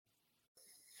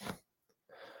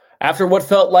After what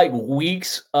felt like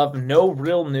weeks of no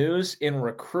real news in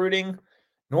recruiting,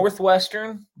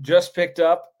 Northwestern just picked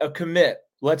up a commit.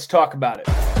 Let's talk about it.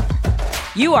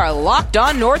 You are Locked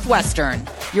On Northwestern,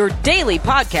 your daily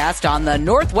podcast on the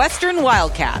Northwestern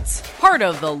Wildcats, part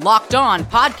of the Locked On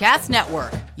Podcast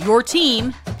Network, your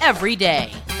team every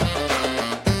day.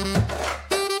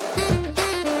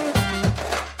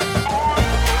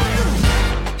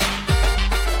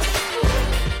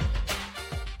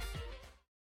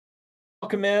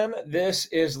 Welcome in. This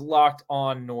is Locked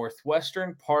On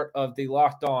Northwestern, part of the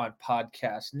Locked On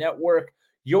Podcast Network,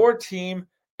 your team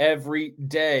every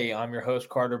day. I'm your host,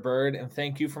 Carter Bird, and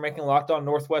thank you for making Locked On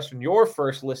Northwestern your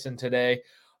first listen today.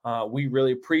 We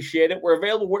really appreciate it. We're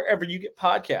available wherever you get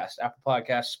podcasts, Apple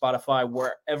Podcasts, Spotify,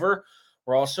 wherever.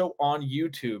 We're also on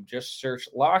YouTube. Just search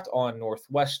Locked On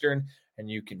Northwestern, and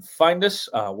you can find us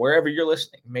wherever you're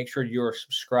listening. Make sure you're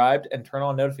subscribed and turn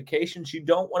on notifications. You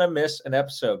don't want to miss an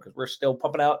episode because we're still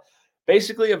pumping out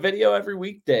basically a video every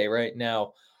weekday right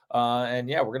now. We're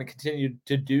going to continue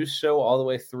to do so all the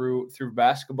way through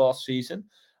basketball season.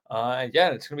 It's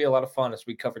going to be a lot of fun as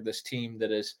we cover this team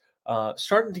that is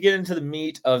starting to get into the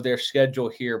meat of their schedule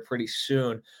here pretty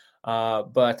soon.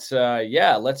 Let's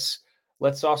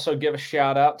also give a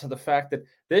shout out to the fact that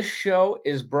this show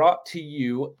is brought to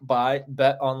you by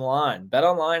BetOnline.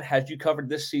 BetOnline has you covered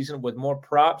this season with more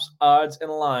props, odds,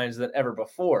 and lines than ever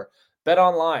before.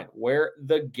 BetOnline, where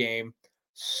the game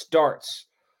starts.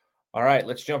 All right,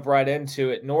 let's jump right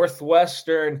into it.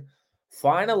 Northwestern,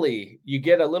 finally, you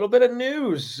get a little bit of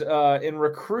news in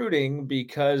recruiting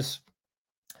because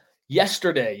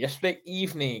yesterday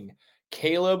evening,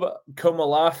 Caleb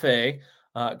Komalafe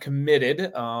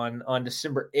committed on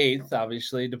December 8th,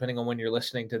 obviously, depending on when you're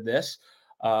listening to this.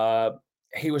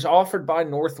 He was offered by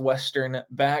Northwestern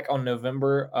back on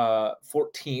November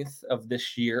 14th of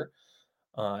this year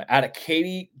out of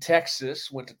Katy,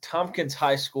 Texas, went to Tompkins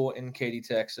High School in Katy,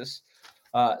 Texas.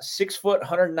 6 foot,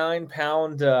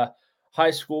 109-pound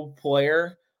high school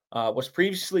player, was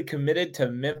previously committed to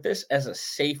Memphis as a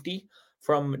safety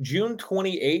from June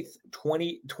 28th,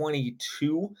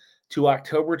 2022 to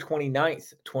October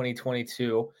 29th,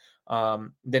 2022.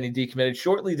 Then he decommitted.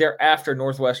 Shortly thereafter,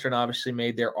 Northwestern obviously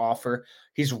made their offer.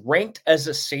 He's ranked as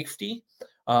a safety,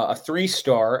 a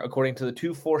 3-star, according to the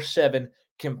 247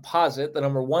 composite, the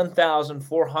number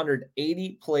 1,480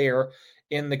 player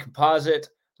in the composite,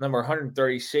 number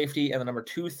 130 safety, and the number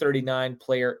 239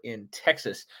 player in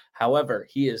Texas. However,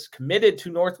 he is committed to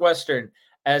Northwestern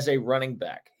as a running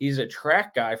back. He's a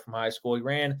track guy from high school. He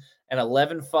ran an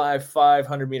 11.5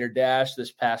 500-meter dash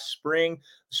this past spring.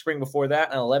 The spring before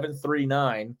that, an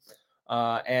 11.39.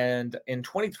 And in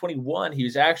 2021, he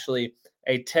was actually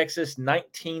a Texas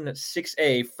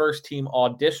 19-6A first-team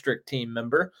all-district team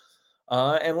member.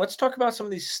 And let's talk about some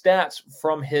of these stats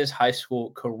from his high school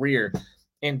career.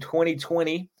 In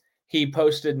 2020, he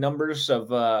posted numbers of,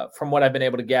 from what I've been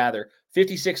able to gather,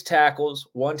 56 tackles,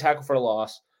 1 tackle for a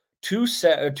loss, 2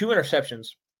 interceptions,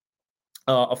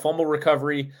 a fumble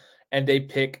recovery, and a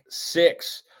pick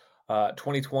 6.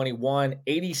 2021,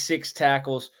 86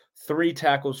 tackles, 3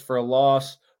 tackles for a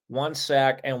loss, 1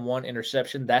 sack, and 1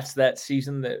 interception. That's that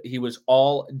season that he was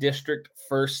all-district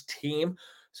first team.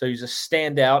 So he's a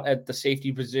standout at the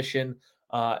safety position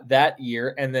that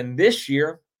year. And then this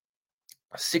year,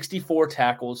 64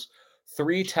 tackles,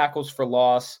 3 tackles for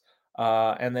loss,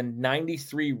 and then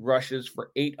 93 rushes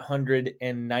for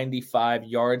 895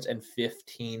 yards and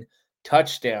 15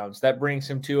 touchdowns. That brings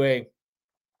him to a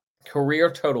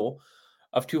career total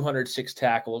of 206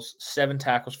 tackles, 7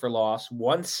 tackles for loss,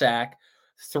 1 sack,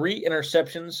 3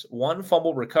 interceptions, 1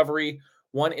 fumble recovery,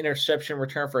 1 interception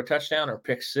return for a touchdown or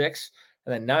pick 6,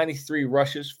 and then 93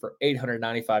 rushes for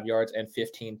 895 yards and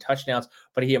 15 touchdowns.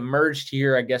 But he emerged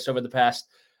here, I guess, over the past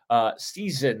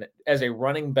season as a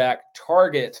running back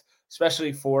target,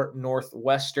 especially for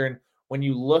Northwestern. When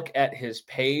you look at his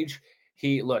page,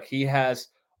 he has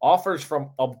offers from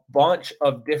a bunch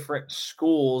of different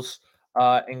schools,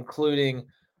 including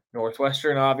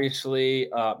Northwestern, obviously,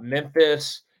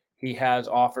 Memphis. He has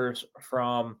offers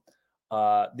from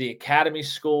the academy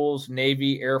schools,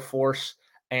 Navy, Air Force,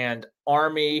 and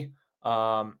Army.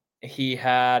 He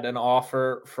had an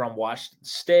offer from Washington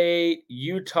State,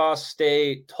 Utah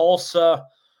State, Tulsa,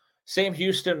 Sam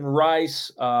Houston,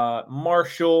 Rice,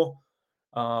 Marshall,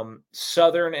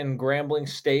 Southern and Grambling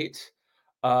State.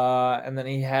 And then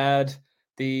he had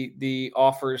the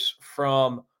offers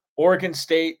from Oregon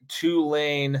State,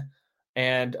 Tulane,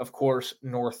 and of course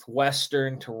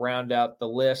Northwestern to round out the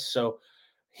list. So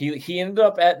he ended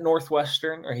up at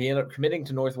Northwestern, or he ended up committing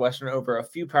to Northwestern over a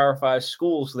few Power 5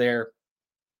 schools there.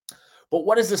 But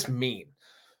what does this mean?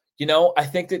 I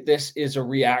think that this is a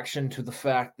reaction to the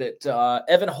fact that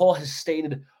Evan Hull has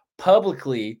stated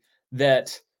publicly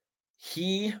that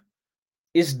he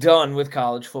is done with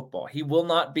college football. He will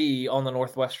not be on the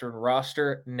Northwestern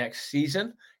roster next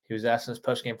season. He was asked in his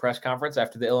post-game press conference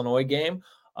after the Illinois game,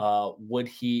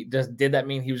 did that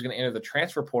mean he was going to enter the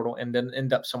transfer portal and then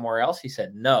end up somewhere else? He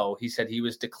said no. He said he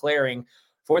was declaring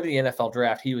for the NFL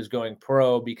draft he was going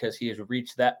pro because he has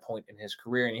reached that point in his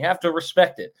career, and you have to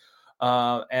respect it.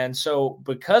 And so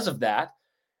because of that,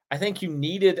 I think you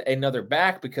needed another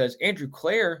back because Andrew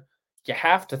Clare, you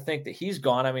have to think that he's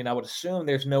gone. I mean, I would assume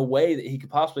there's no way that he could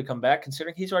possibly come back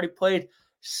considering he's already played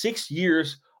 6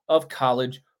 years of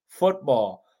college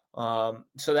football.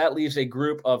 So that leaves a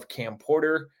group of Cam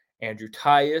Porter, Andrew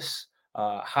Tyus,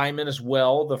 Hyman as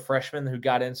well, the freshman who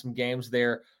got in some games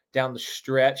there down the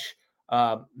stretch.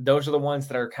 Those are the ones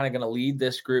that are kind of going to lead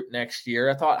this group next year.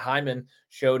 I thought Hyman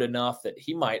showed enough that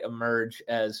he might emerge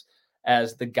as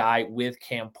the guy with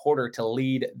Cam Porter to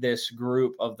lead this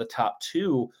group of the top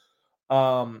two.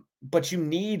 But you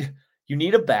need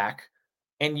a back,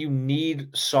 and you need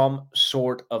some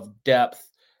sort of depth.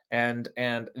 And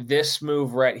this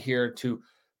move right here to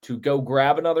go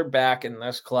grab another back in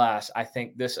this class, I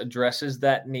think this addresses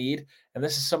that need. And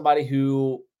this is somebody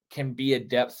who can be a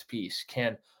depth piece,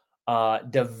 can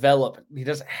develop. He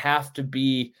doesn't have to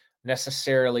be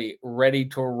necessarily ready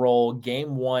to roll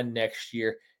game one next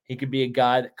year. He could be a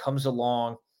guy that comes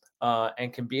along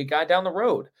and can be a guy down the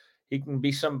road. He can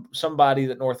be somebody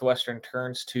that Northwestern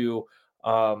turns to,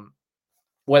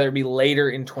 whether it be later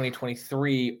in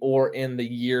 2023 or in the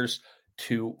years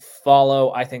to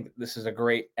follow. I think this is a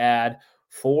great add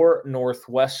for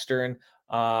Northwestern.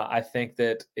 I think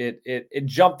that it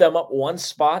jumped them up one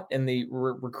spot in the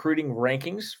recruiting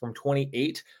rankings from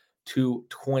 28 to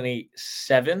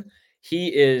 27.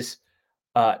 He is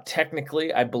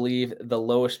technically, I believe, the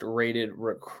lowest rated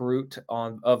recruit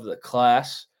of the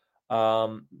class,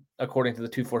 according to the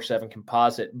 247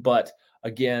 composite. But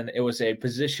again, it was a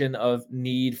position of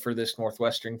need for this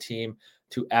Northwestern team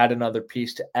to add another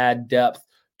piece, to add depth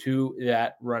to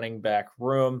that running back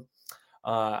room.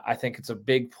 I think it's a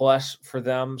big plus for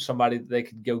them, somebody that they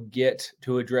could go get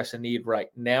to address a need right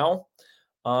now.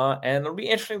 And it'll be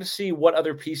interesting to see what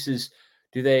other pieces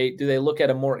do they look at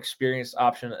a more experienced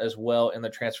option as well in the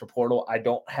transfer portal. I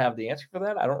don't have the answer for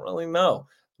that. I don't really know.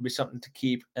 It'll be something to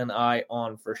keep an eye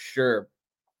on for sure.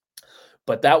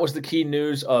 But that was the key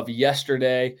news of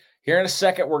yesterday. Here in a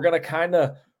second, we're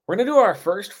gonna do our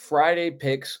first Friday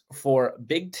picks for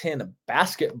Big Ten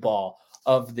basketball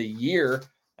of the year.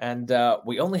 And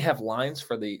we only have lines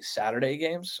for the Saturday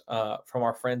games from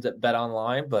our friends at Bet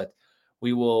Online, but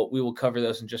we will cover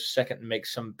those in just a second and make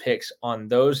some picks on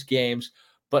those games.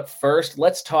 But first,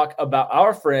 let's talk about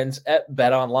our friends at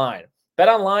Bet Online. Bet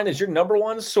Online is your number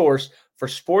one source for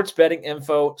sports betting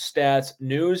info, stats,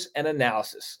 news, and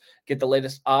analysis. Get the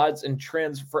latest odds and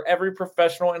trends for every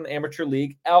professional and amateur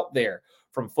league out there.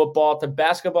 From football to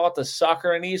basketball to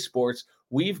soccer and esports,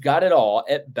 we've got it all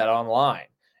at Bet Online.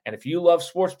 And if you love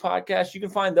sports podcasts, you can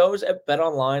find those at Bet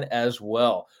Online as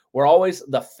well. We're always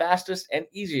the fastest and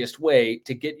easiest way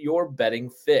to get your betting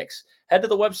fix. Head to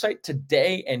the website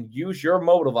today and use your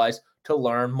mobile device to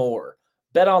learn more.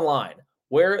 Bet Online,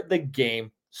 where the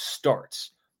game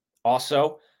starts.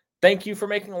 Also, thank you for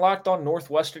making Locked On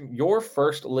Northwestern your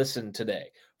first listen today.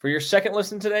 For your second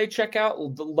listen today, check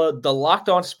out the Locked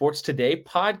On Sports Today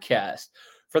podcast.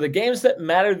 For the games that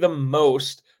matter the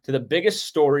most to the biggest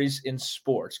stories in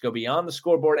sports, go beyond the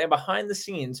scoreboard and behind the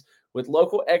scenes with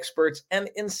local experts and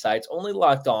insights only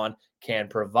Locked On can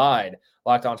provide.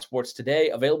 Locked On Sports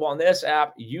Today, available on this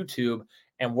app, YouTube,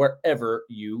 and wherever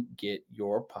you get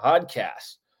your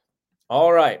podcasts.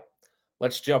 All right,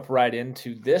 let's jump right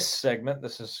into this segment.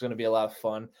 This is going to be a lot of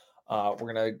fun.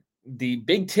 The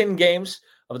Big Ten games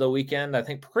of the weekend. I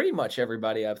think pretty much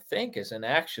everybody, is in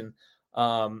action.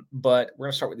 But we're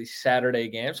going to start with these Saturday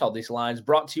games. All these lines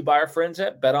brought to you by our friends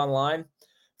at Bet Online.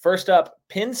 First up,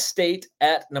 Penn State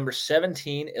at number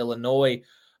 17, Illinois.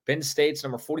 Penn State's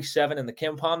number 47 in the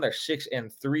KenPom. They're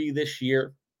 6-3 this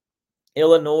year.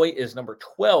 Illinois is number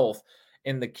 12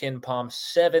 in the KenPom,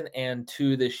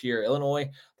 7-2 this year. Illinois,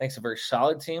 I think, is a very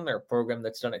solid team. They're a program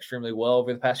that's done extremely well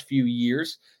over the past few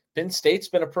years. Penn State's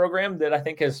been a program that I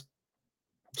think has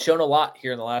shown a lot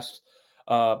here in the last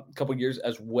couple years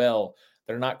as well.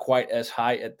 They're not quite as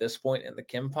high at this point in the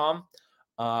KenPom,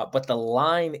 but the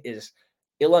line is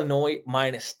Illinois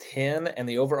 -10, and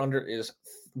the over-under is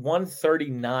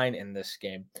 139 in this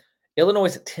game. Illinois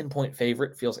is a 10-point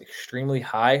favorite. Feels extremely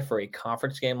high for a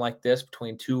conference game like this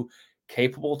between two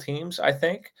capable teams, I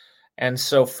think. And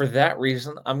so for that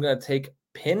reason, I'm going to take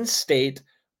Penn State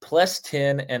plus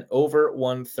 10 and over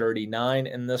 139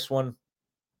 in this one.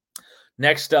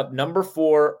 Next up, number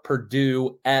 4,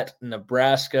 Purdue at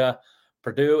Nebraska.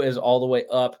 Purdue is all the way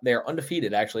up. They're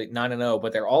undefeated, actually, 9-0,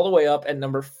 but they're all the way up at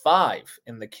number 5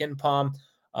 in the KenPom.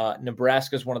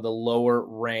 Nebraska is one of the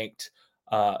lower-ranked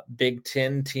Big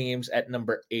Ten teams at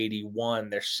number 81.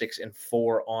 They're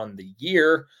 6-4 on the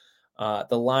year.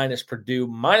 The line is Purdue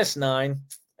 -9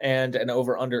 and an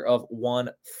over-under of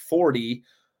 140.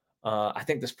 I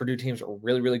think this Purdue teams are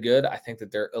really, really good. I think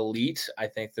that they're elite. I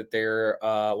think that they're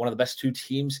one of the best 2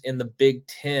 teams in the Big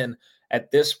Ten at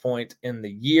this point in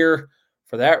the year.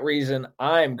 For that reason,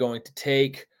 I'm going to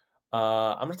take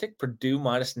Purdue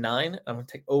 -9. I'm going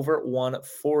to take over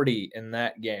 140 in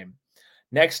that game.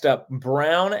 Next up,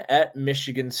 Brown at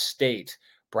Michigan State.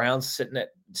 Brown's sitting at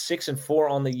 6-4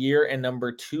 on the year and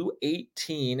number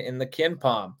 218 in the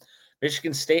KenPom.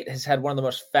 Michigan State has had one of the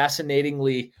most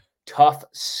fascinatingly tough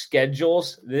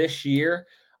schedules this year.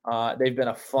 They've been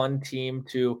a fun team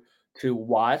to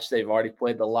watch. They've already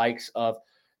played the likes of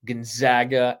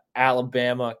Gonzaga,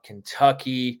 Alabama,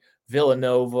 Kentucky,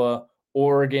 Villanova,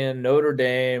 Oregon, Notre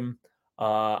Dame.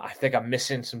 I think I'm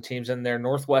missing some teams in there.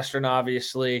 Northwestern,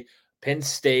 obviously, Penn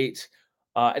State.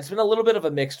 It's been a little bit of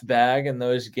a mixed bag in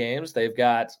those games. They've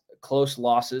got close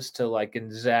losses to like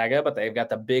Gonzaga, but they've got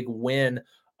the big win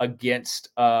against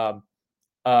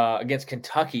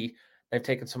Kentucky. They've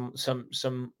taken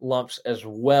some lumps as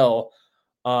well.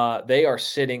 They are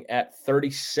sitting at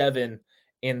 37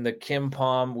 in the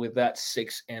KenPom with that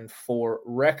 6-4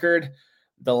 record.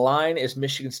 The line is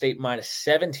Michigan State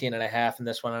 -17.5 in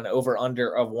this one, an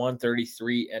over/under of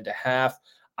 133.5.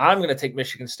 I'm going to take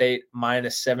Michigan State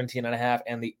 -17.5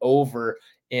 and the over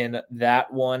in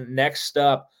that one. Next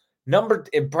up,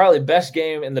 probably best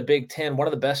game in the Big Ten, one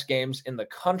of the best games in the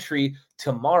country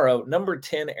tomorrow. Number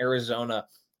 10 Arizona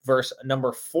versus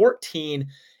number 14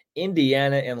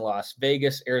 Indiana in Las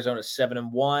Vegas. Arizona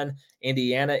 7-1.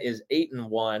 Indiana is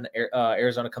 8-1.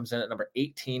 Arizona comes in at number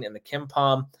 18 in the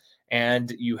KenPom,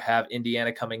 and you have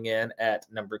Indiana coming in at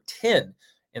number 10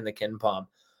 in the KenPom.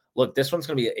 Look, this one's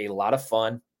going to be a lot of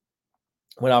fun.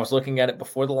 When I was looking at it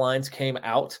before the lines came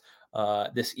out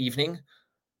this evening,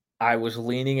 I was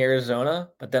leaning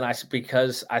Arizona, but then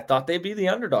because I thought they'd be the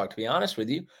underdog, to be honest with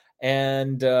you.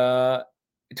 And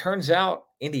it turns out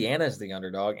Indiana is the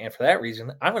underdog. And for that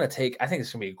reason, I think it's going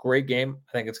to be a great game.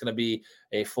 I think it's going to be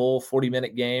a full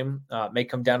 40-minute game. May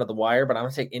come down to the wire, but I'm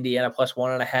going to take Indiana plus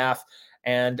 1.5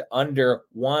 and under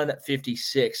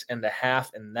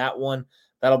 156.5 in that one.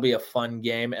 That'll be a fun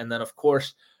game. And then, of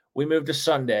course, we move to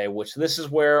Sunday, which this is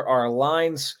where our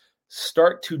lines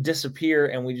start to disappear,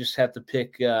 and we just have to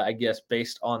pick, I guess,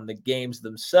 based on the games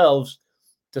themselves.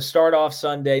 To start off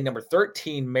Sunday, number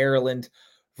 13, Maryland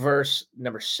versus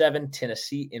number 7,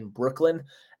 Tennessee in Brooklyn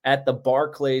at the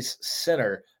Barclays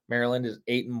Center. Maryland is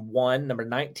 8-1, number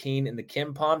 19 in the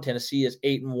KenPom. Tennessee is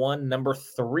 8-1, number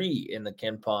 3 in the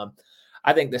KenPom.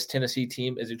 I think this Tennessee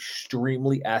team is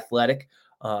extremely athletic.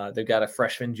 They've got a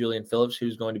freshman, Julian Phillips,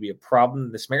 who's going to be a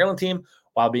problem. This Maryland team,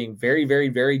 while being very, very,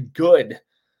 very good,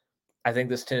 I think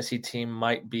this Tennessee team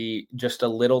might be just a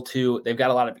little too. They've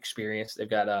got a lot of experience. They've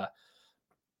got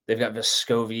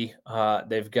Vescovi.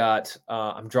 They've got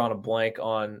I'm drawing a blank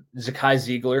on Zakai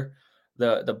Ziegler,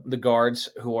 the guards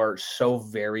who are so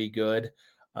very good.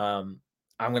 I'm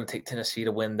going to take Tennessee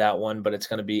to win that one, but it's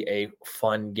going to be a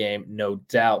fun game, no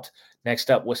doubt.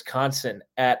 Next up, Wisconsin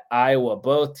at Iowa.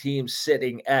 Both teams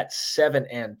sitting at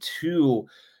 7-2.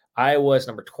 Iowa is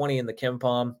number 20 in the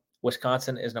KenPom.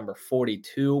 Wisconsin is number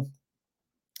 42.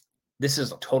 This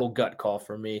is a total gut call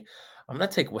for me. I'm going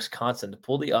to take Wisconsin to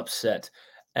pull the upset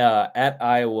at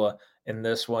Iowa in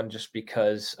this one just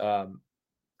because, I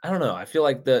don't know. I feel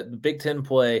like the Big Ten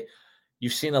play,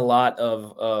 you've seen a lot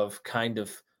of kind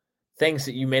of things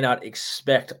that you may not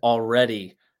expect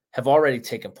have already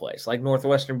taken place, like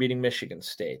Northwestern beating Michigan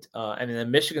State. And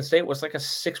then Michigan State was like a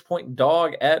 6-point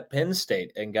dog at Penn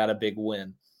State and got a big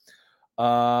win.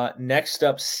 Next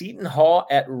up, Seton Hall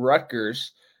at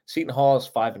Rutgers. Seton Hall is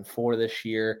 5-4 this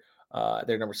year.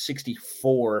 They're number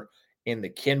 64 in the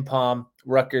KenPom.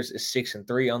 Rutgers is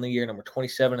 6-3 on the year, number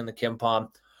 27 in the KenPom.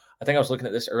 I think I was looking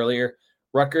at this earlier.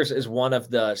 Rutgers is one of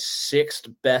the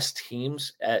 6th best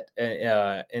teams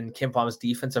in KenPom's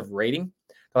defensive rating.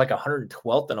 They're like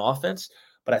 112th in offense,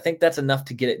 but I think that's enough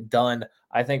to get it done.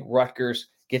 I think Rutgers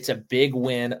gets a big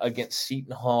win against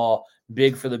Seton Hall,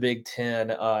 big for the Big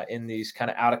Ten in these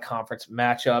kind of out-of-conference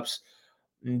matchups.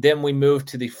 And then we move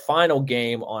to the final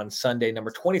game on Sunday,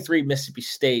 number 23, Mississippi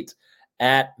State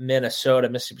at Minnesota.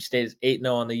 Mississippi State is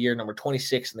 8-0 on the year, number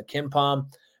 26 in the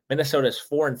KenPom. Minnesota is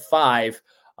 4-5.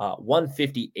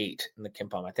 158 in the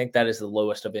KenPom. I think that is the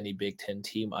lowest of any Big Ten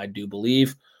team, I do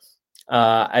believe.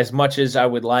 As much as I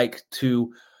would like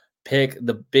to pick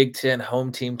the Big Ten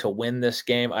home team to win this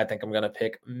game, I think I'm going to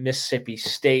pick Mississippi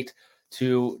State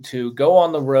to go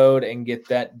on the road and get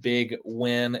that big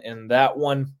win in that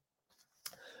one.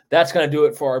 That's going to do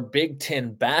it for our Big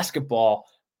Ten basketball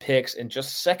picks. In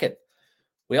just a second,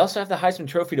 we also have the Heisman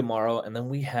Trophy tomorrow, and then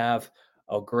we have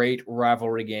a great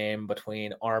rivalry game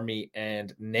between Army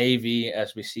and Navy,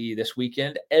 as we see this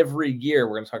weekend. Every year,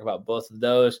 we're going to talk about both of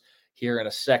those here in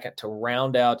a second to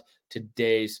round out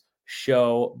today's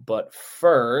show. But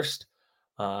first,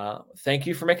 thank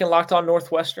you for making Locked On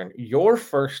Northwestern your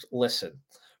first listen.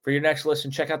 For your next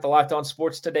listen, check out the Locked On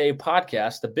Sports Today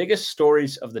podcast, the biggest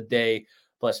stories of the day,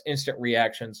 plus instant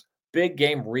reactions, big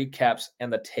game recaps,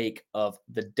 and the take of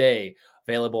the day.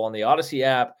 Available on the Odyssey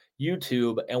app,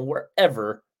 YouTube, and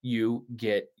wherever you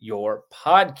get your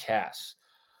podcasts.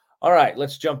 All right,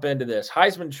 let's jump into this.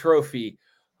 Heisman Trophy.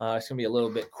 It's going to be a little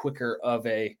bit quicker of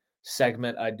a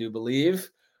segment, I do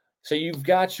believe. So you've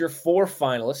got your 4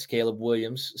 finalists, Caleb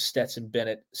Williams, Stetson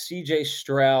Bennett, CJ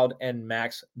Stroud, and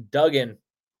Max Duggan.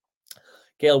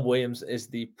 Caleb Williams is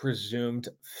the presumed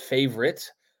favorite,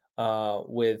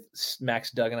 with Max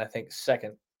Duggan, I think,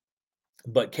 second.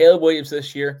 But Caleb Williams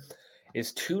this year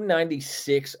is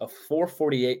 296 of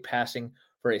 448 passing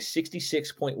for a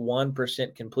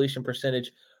 66.1% completion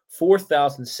percentage,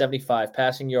 4,075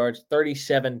 passing yards,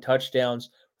 37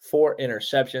 touchdowns, 4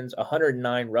 interceptions,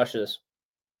 109 rushes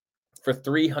for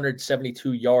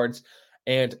 372 yards,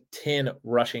 and 10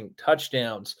 rushing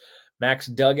touchdowns. Max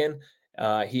Duggan,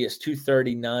 he is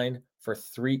 239 for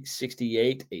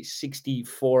 368, a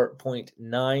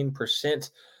 64.9%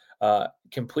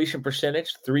 completion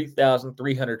percentage,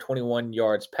 3,321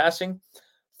 yards passing,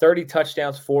 30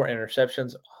 touchdowns, 4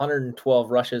 interceptions,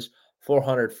 112 rushes,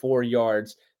 404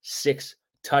 yards, 6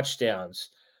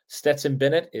 touchdowns. Stetson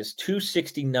Bennett is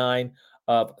 269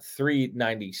 of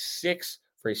 396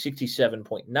 for a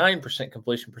 67.9%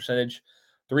 completion percentage,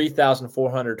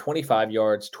 3,425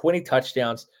 yards, 20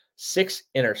 touchdowns, 6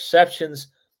 interceptions,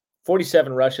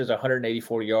 47 rushes,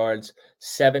 184 yards,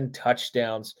 7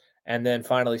 touchdowns. And then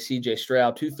finally, CJ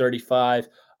Stroud, 235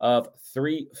 of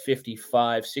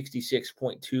 355,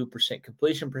 66.2%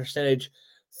 completion percentage,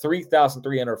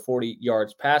 3,340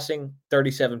 yards passing,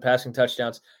 37 passing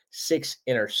touchdowns, 6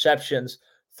 interceptions,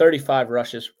 35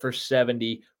 rushes for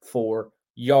 74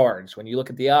 yards. When you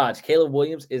look at the odds, Caleb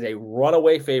Williams is a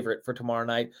runaway favorite for tomorrow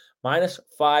night. Minus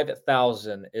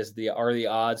 5,000 are the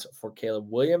odds for Caleb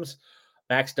Williams.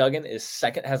 Max Duggan is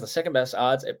second, has the second best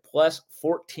odds at plus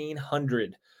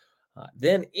 1,400.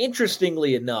 Then,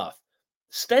 interestingly enough,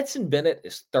 Stetson Bennett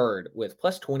is third with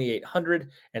plus 2,800,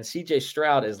 and CJ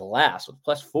Stroud is last with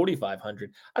plus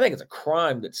 4,500. I think it's a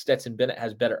crime that Stetson Bennett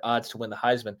has better odds to win the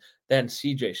Heisman than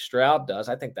CJ Stroud does.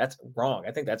 I think that's wrong.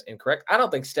 I think that's incorrect. I don't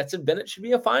think Stetson Bennett should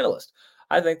be a finalist.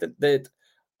 I think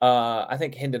I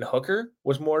think Hendon Hooker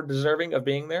was more deserving of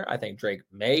being there. I think Drake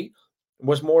May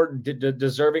was more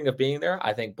deserving of being there.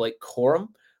 I think Blake Corum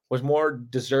was more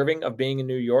deserving of being in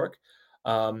New York.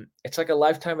 It's like a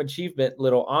lifetime achievement,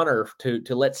 little honor to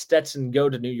let Stetson go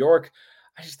to New York.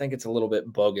 I just think it's a little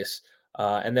bit bogus.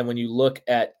 And then when you look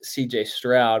at CJ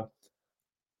Stroud,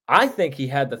 I think he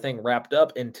had the thing wrapped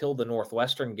up until the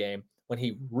Northwestern game when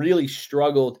he really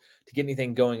struggled to get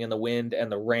anything going in the wind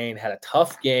and the rain, had a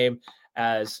tough game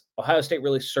as Ohio State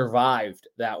really survived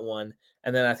that one.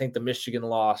 And then I think the Michigan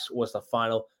loss was the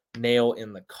final nail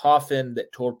in the coffin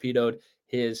that torpedoed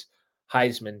his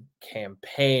Heisman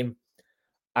campaign.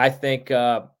 I think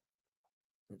Caleb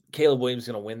Williams is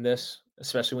going to win this,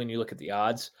 especially when you look at the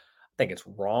odds. I think it's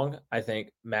wrong. I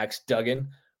think Max Duggan,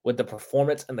 with the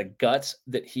performance and the guts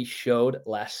that he showed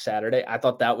last Saturday, I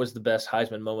thought that was the best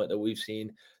Heisman moment that we've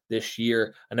seen this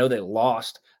year. I know they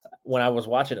lost. When I was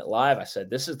watching it live, I said,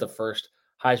 this is the first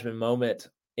Heisman moment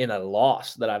in a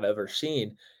loss that I've ever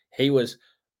seen. He was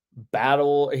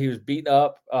beaten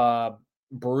up,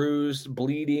 bruised,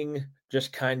 bleeding,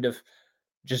 just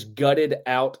gutted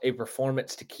out a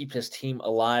performance to keep his team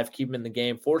alive, keep him in the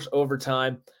game, force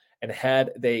overtime, and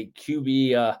had they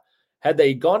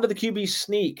gone to the QB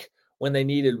sneak when they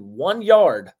needed 1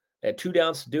 yard, they had 2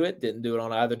 downs to do it, didn't do it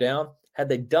on either down. Had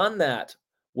they done that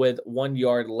with 1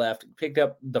 yard left, picked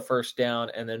up the first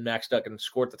down, and then Max Duggan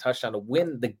scored the touchdown to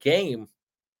win the game,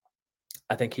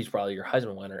 I think he's probably your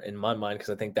Heisman winner in my mind,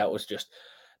 because I think that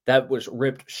was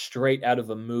ripped straight out of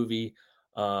a movie.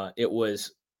 It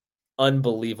was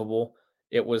unbelievable.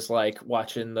 It was like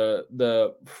watching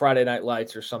the Friday Night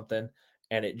Lights or something,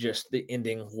 and the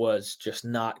ending was just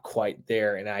not quite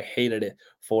there, and I hated it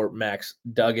for Max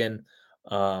Duggan.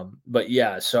 But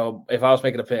yeah, so if I was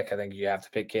making a pick, I think you have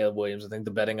to pick Caleb Williams. I think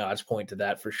the betting odds point to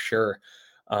that for sure.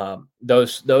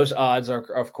 Those odds are,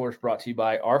 of course, brought to you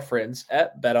by our friends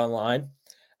at Bet Online.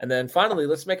 And then finally,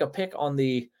 let's make a pick on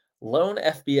the lone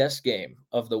FBS game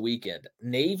of the weekend.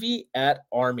 Navy at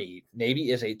Army.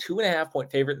 Navy is a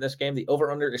 2.5-point favorite in this game. The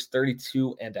over/under is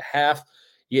 32.5.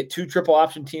 You get two triple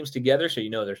option teams together, so you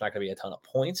know there's not going to be a ton of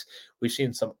points. We've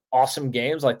seen some awesome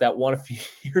games like that one a few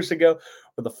years ago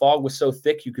where the fog was so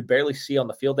thick you could barely see on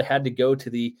the field. They had to go to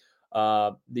the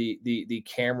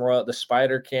camera, the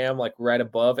spider cam, like right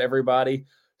above everybody,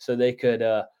 so they could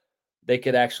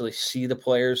actually see the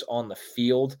players on the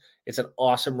field. It's an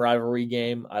awesome rivalry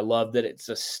game. I love that it's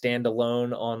a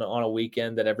standalone on a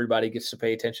weekend that everybody gets to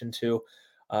pay attention to.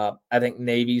 I think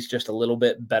Navy's just a little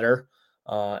bit better.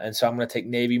 And so I'm going to take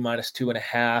Navy minus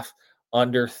 2.5,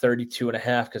 under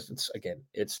 32.5, because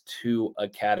it's two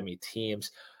academy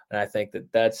teams. And I think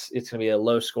it's going to be a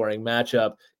low scoring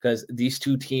matchup because these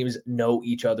two teams know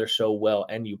each other so well,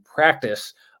 and you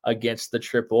practice against the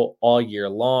triple all year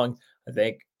long. I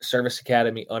think Service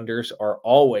Academy unders are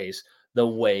always the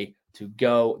way to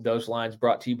go. Those lines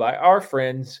brought to you by our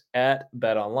friends at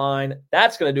Bet Online.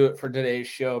 That's going to do it for today's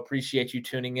show. Appreciate you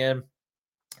tuning in.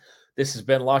 This has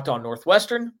been Locked On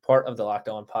Northwestern, part of the Locked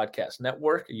On Podcast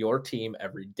Network, your team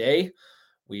every day.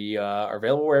 We are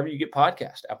available wherever you get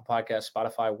podcasts, Apple Podcasts,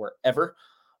 Spotify, wherever.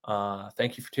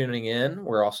 Thank you for tuning in.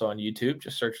 We're also on YouTube.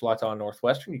 Just search Locked On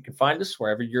Northwestern. You can find us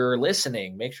wherever you're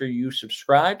listening. Make sure you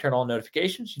subscribe, turn on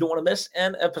notifications. You don't want to miss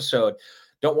an episode.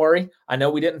 Don't worry. I know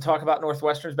we didn't talk about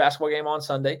Northwestern's basketball game on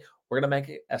Sunday. We're going to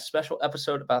make a special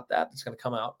episode about that. That's going to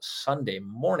come out Sunday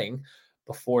morning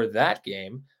before that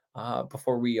game,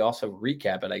 before we also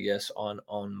recap it, I guess, on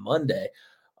Monday.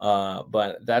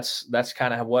 But that's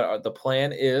kind of what the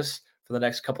plan is for the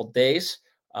next couple days.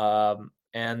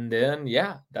 And then,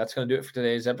 that's going to do it for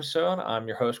today's episode. I'm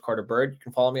your host, Carter Bird. You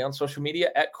can follow me on social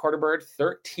media at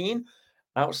CarterBird13.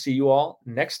 I will see you all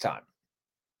next time.